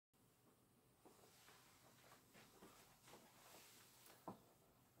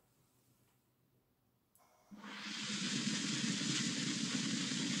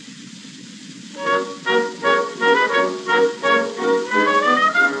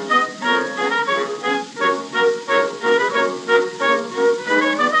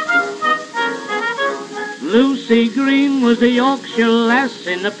Lucy Green was a Yorkshire lass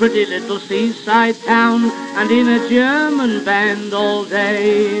in a pretty little seaside town, and in a German band all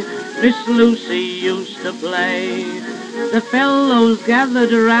day Miss Lucy used to play. The fellows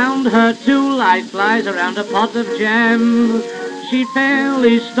gathered around her, two light flies around a pot of jam. She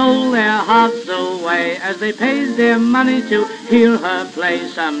fairly stole their hearts away as they paid their money to hear her play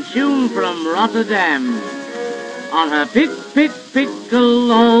some tune from Rotterdam. On her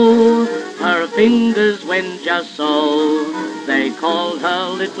pic-pic-piccolo, her fingers went just so. They called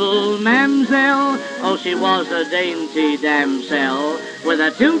her little mamselle, oh she was a dainty damsel, with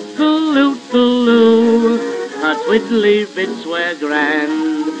a toot-a-loot-a-loo. Her twiddly bits were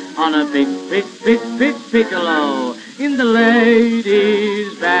grand, on a pic-pic-pic-pic-piccolo, in the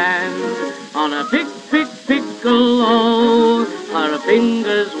ladies' band. On a pic-pic-piccolo, her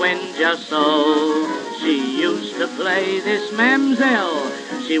fingers went just so. She used to play this mamselle,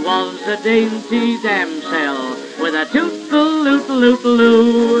 she was a dainty damsel, with a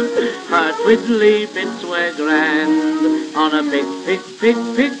toot-a-loot-a-loot-a-loo. Her twiddly bits were grand, on a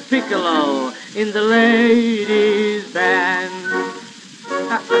pic-pic-pic-pic-piccolo, in the ladies' band.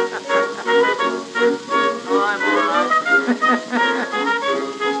 Oh, I'm all right.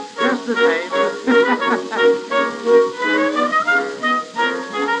 Just the same.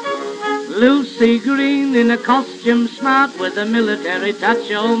 Lucy Green in a costume smart with a military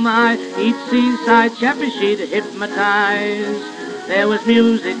touch, oh my, each seaside chappie she'd hypnotize. There was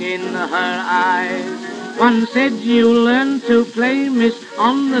music in her eyes. One said, you learned to play, miss,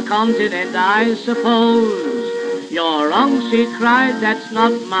 on the continent, I suppose. You're wrong, she cried, that's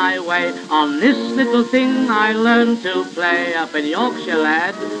not my way. On this little thing I learned to play up in Yorkshire,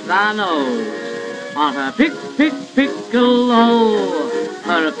 lad, thou knows. On her pic-pic-piccolo,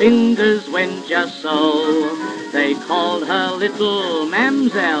 her fingers went just so. They called her little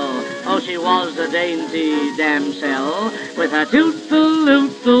mamselle, oh she was a dainty damsel, with her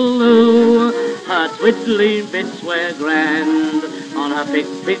toot-a-loot-a-loo. Her twiddly bits were grand, on her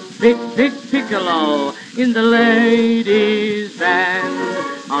pic-pic-pic-pic-piccolo, in the ladies' band.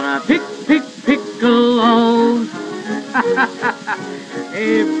 On her pic-pic-piccolo.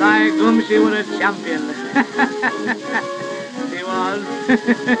 Hey, by gum, she was a champion. She was.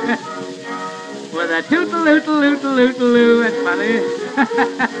 With a toot-a-loot-a-loot-a-loot-a-loo, that's funny.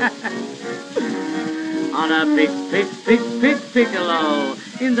 On a pic-pic-pic-pic-piccolo,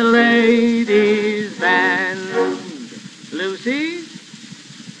 in the ladies' band. Lucy?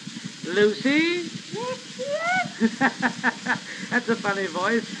 Lucy? That's a funny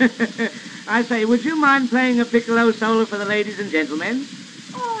voice. I say, would you mind playing a piccolo solo for the ladies and gentlemen?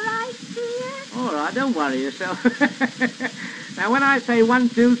 All right, dear. All right, don't worry yourself. Now, when I say 1,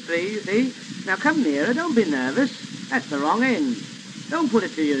 2, 3, you see? Now, come nearer, don't be nervous. That's the wrong end. Don't put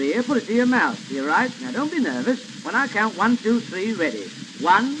it to your ear, put it to your mouth. You're right. Now, don't be nervous. When I count 1, 2, 3, ready.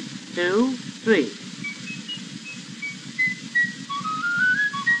 1, 2, 3.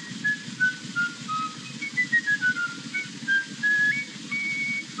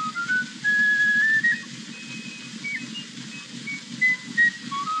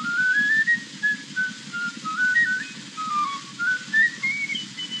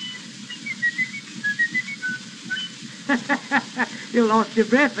 You lost your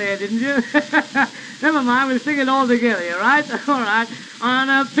breath there, didn't you? Never mind, we'll sing it all together, you right? All right. On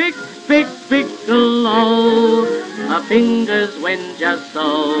a pic-pic-piccolo, her fingers went just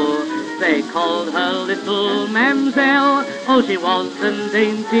so. They called her little mamselle, oh she was a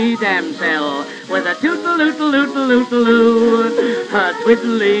dainty damsel, with a toot-a-loot-a-loot-a-loot-a-loo. Her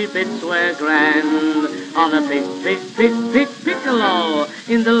twiddly bits were grand, on a pic-pic-pic-pic-piccolo,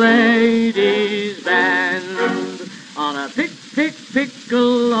 in the ladies' band. On a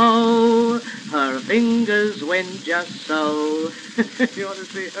pic-pic-piccolo, her fingers went just so. You want to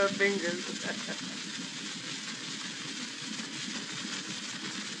see her fingers?